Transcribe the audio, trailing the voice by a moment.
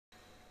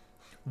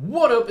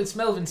What up, it's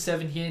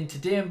Melvin7 here, and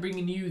today I'm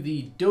bringing you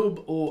the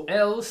Dub or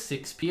L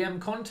 6 PM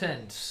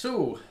content.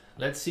 So,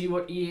 let's see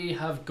what EA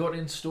have got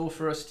in store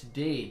for us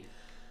today.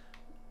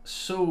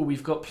 So,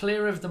 we've got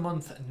Player of the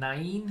Month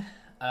Niane.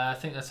 I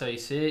think that's how you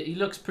say it. He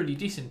looks pretty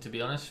decent, to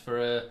be honest, for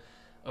a...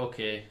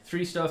 Okay,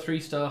 3-star,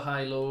 3-star,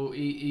 high-low.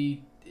 I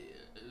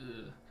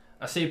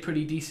say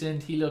pretty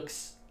decent. He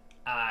looks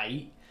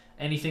aight.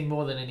 Anything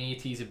more than an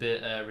 80 is a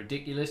bit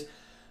ridiculous.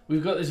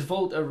 We've got this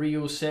Volta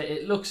Rio set.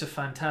 It looks a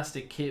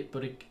fantastic kit,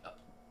 but it...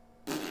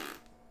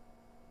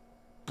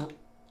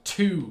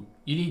 You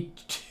need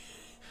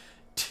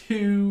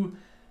two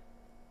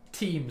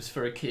teams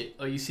for a kit.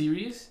 Are you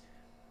serious?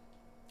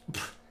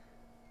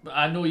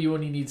 I know you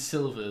only need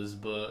silvers,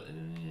 but...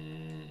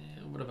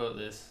 what about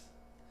this?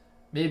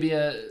 Maybe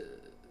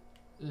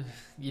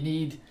you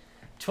need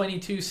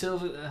 22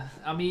 silver.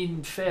 I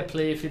mean, fair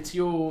play. If it's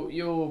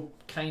your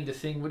kind of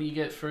thing, what do you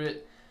get for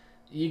it?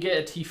 You get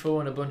a Tifo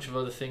and a bunch of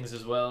other things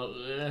as well.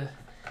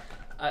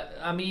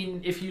 I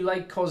mean, if you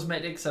like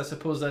cosmetics, I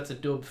suppose that's a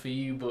dub for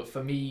you. But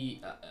for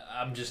me,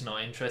 I'm just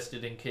not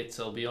interested in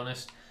kits, I'll be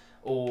honest.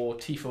 Or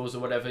Tifos or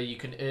whatever. You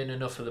can earn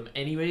enough of them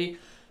anyway.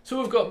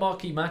 So we've got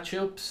Marquee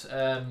Matchups.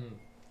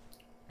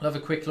 We'll have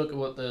a quick look at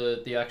what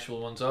the actual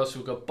ones are. So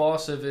we've got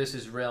Barca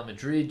versus Real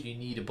Madrid. You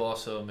need a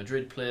Barca or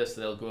Madrid player, so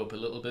they'll go up a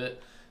little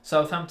bit.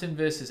 Southampton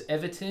versus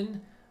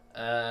Everton.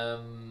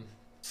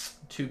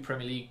 2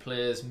 Premier League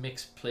players,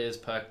 mixed players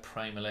pack,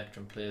 prime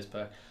Electrum players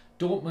pack.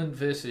 Dortmund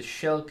versus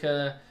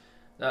Schalke.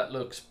 That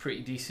looks pretty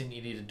decent.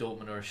 You need a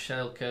Dortmund or a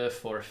Schalke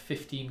for a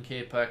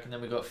 15k pack. And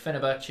then we've got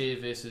Fenerbahce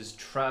versus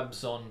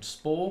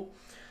Trabzonspor.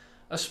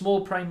 A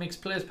small prime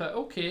mixed players pack.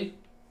 Okay.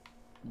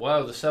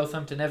 Wow, the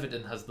Southampton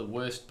Everton has the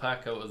worst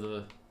pack out of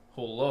the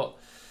whole lot.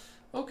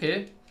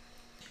 Okay.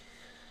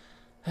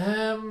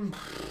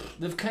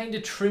 They've kind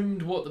of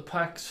trimmed what the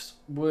packs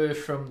were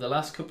from the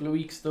last couple of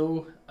weeks,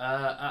 though.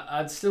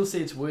 I'd still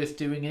say it's worth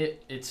doing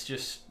it. It's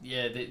just,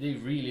 yeah, they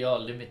really are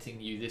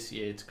limiting you this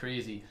year. It's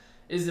crazy.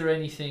 Is there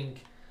anything?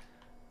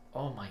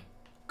 Oh my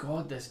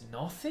god, there's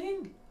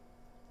nothing?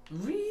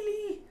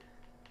 Really?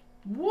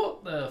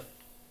 What the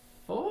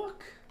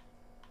fuck?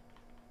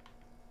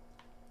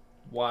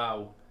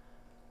 Wow.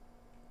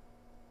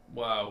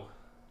 Wow.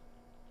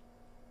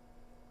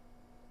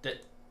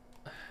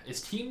 Is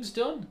Teams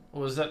done?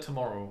 Or is that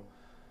tomorrow?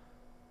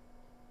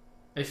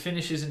 It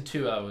finishes in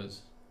 2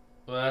 hours.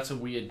 Well, that's a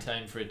weird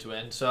time for it to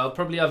end. So I'll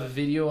probably have a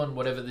video on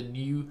whatever the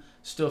new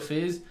stuff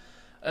is.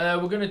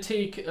 We're going to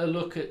take a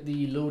look at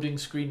the loading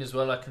screen as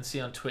well. I can see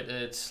on Twitter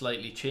it's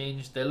slightly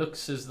changed. There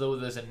looks as though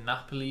there's a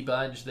Napoli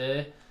badge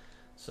there.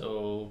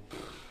 So,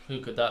 who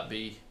could that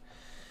be?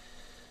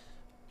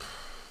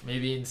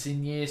 Maybe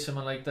Insigne,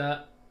 something like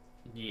that.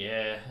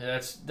 Yeah,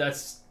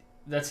 that's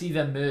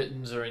either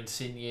Mertens or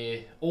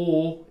Insigne,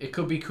 or it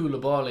could be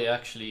Koulibaly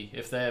actually.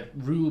 If they're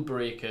rule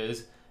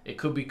breakers, it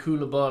could be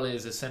Koulibaly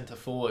as a centre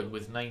forward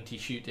with 90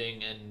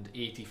 shooting and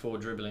 84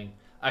 dribbling.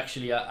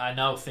 Actually, I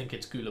now think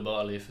it's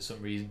Koulibaly for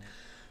some reason.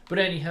 But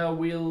anyhow,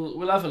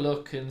 we'll have a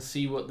look and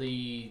see what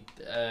the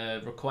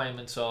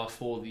requirements are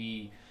for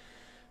the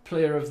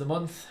Player of the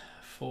Month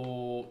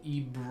for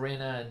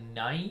IBRAHIMA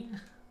Niane.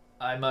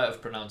 I might have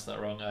pronounced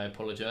that wrong. I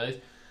apologise.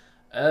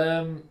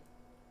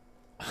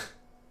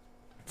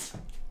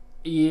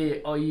 Yeah,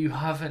 are you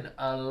having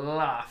a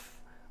laugh?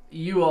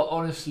 You are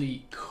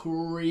honestly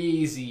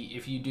crazy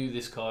if you do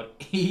this card.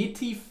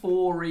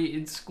 84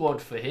 rated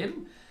squad for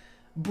him?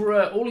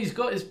 Bruh, all he's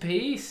got is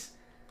pace.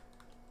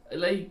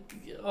 Like,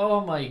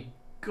 oh my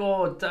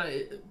god,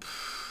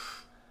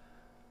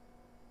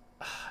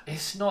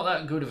 it's not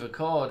that good of a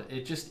card.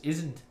 It just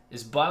isn't.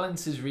 His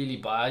balance is really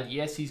bad.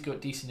 Yes, he's got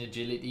decent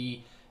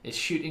agility. His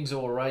shooting's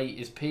alright.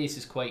 His pace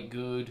is quite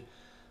good.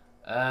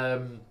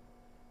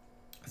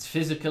 His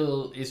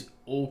physical is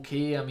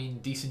okay. I mean,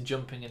 decent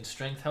jumping and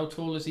strength. How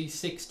tall is he?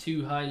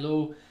 6'2",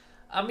 high-low.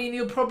 I mean,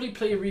 he'll probably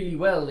play really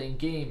well in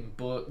game,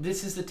 but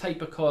this is the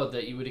type of card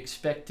that you would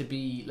expect to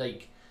be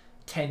like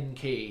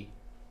 10k,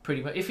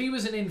 pretty much. If he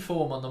was an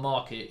inform on the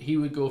market, he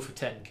would go for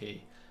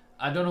 10k.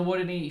 I don't know what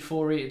an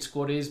 84 rated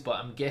squad is, but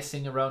I'm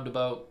guessing around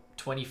about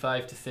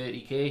 25 to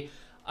 30k.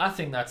 I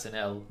think that's an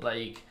L.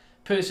 Like,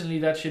 personally,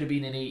 that should have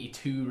been an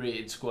 82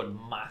 rated squad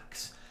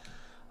max.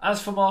 As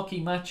for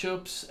Marquee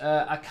Matchups,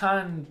 I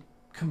can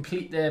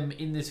complete them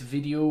in this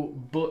video,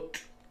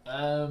 but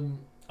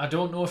I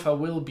don't know if I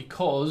will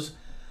because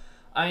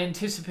I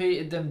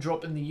anticipated them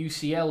dropping the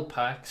UCL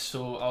packs,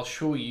 so I'll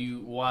show you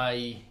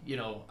why. You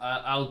know,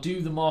 I'll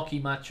do the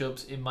Marquee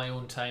Matchups in my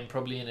own time,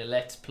 probably in a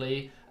Let's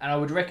Play, and I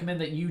would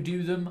recommend that you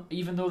do them.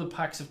 Even though the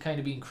packs have kind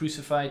of been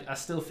crucified, I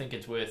still think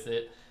it's worth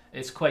it.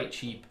 It's quite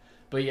cheap.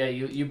 But yeah,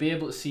 you'll be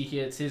able to see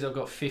here, it says I've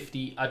got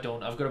 50. I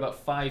don't. I've got about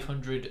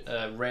 500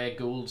 rare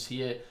golds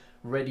here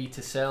ready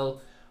to sell.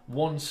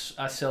 Once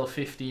I sell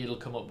 50, it'll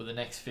come up with the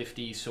next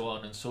 50, so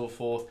on and so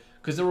forth.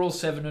 Because they're all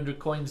 700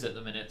 coins at the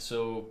minute.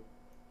 So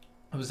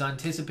I was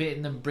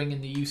anticipating them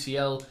bringing the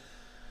UCL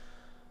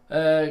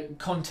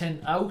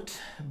content out,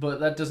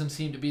 but that doesn't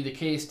seem to be the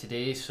case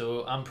today.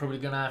 So I'm probably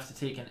going to have to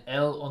take an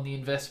L on the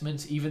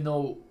investments, even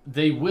though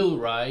they will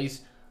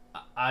rise.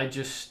 I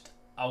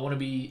want to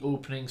be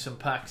opening some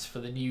packs for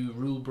the new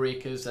rule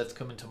breakers that's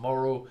coming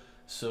tomorrow.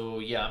 So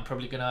yeah, I'm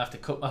probably gonna have to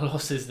cut my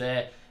losses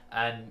there.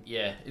 And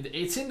yeah,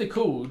 it's in the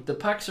code. The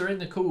packs are in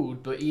the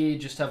code, but EA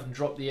just haven't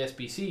dropped the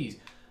SBCs.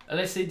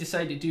 Unless they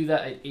decide to do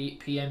that at 8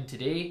 PM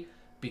today,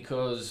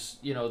 because,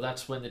 you know,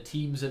 that's when the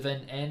teams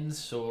event ends.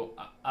 So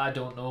I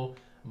don't know.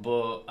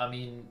 But, I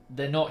mean,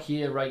 they're not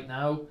here right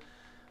now,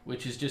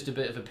 which is just a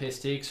bit of a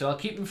piss take. So I'll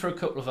keep them for a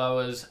couple of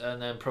hours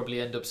and then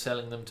probably end up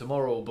selling them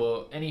tomorrow.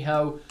 But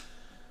anyhow,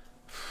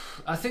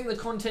 I think the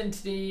content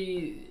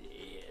today,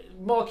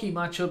 Marquee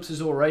Matchups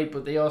is alright,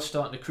 but they are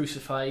starting to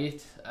crucify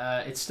it.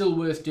 It's still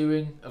worth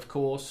doing, of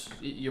course.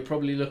 You're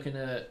probably looking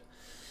at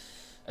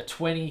a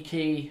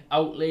 20k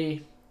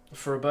outlay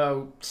for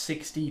about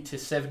 60 to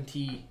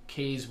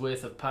 70k's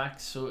worth of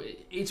packs, so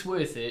it's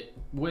worth it.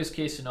 Worst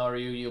case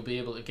scenario, you'll be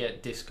able to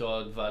get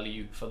discard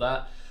value for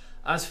that.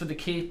 As for the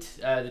kit,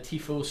 the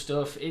Tifo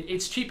stuff,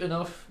 it's cheap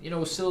enough. You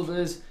know,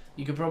 silvers,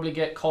 you could probably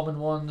get common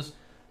ones.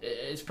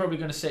 It's probably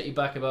going to set you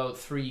back about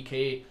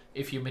 3k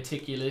if you're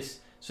meticulous.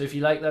 So if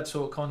you like that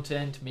sort of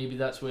content, maybe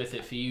that's worth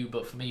it for you.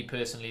 But for me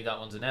personally, that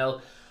one's an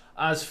L.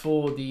 As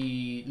for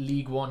the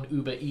League One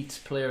Uber Eats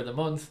Player of the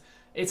Month,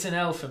 it's an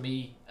L for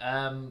me.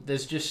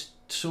 There's just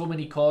so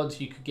many cards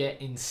you could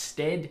get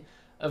instead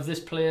of this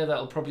player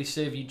that'll probably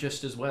serve you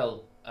just as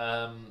well.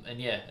 And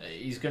yeah,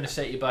 he's going to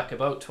set you back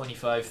about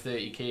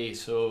 25-30k.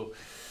 So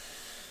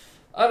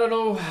I don't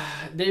know.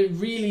 They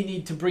really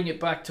need to bring it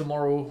back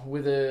tomorrow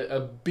with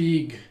a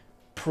big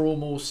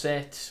promo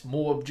set,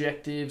 more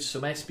objectives,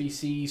 some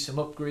SBCs, some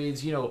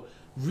upgrades. You know,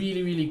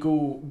 really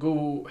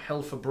go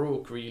hell for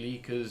broke, really,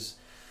 because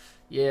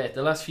yeah,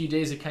 the last few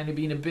days have kind of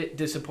been a bit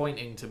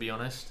disappointing, to be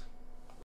honest.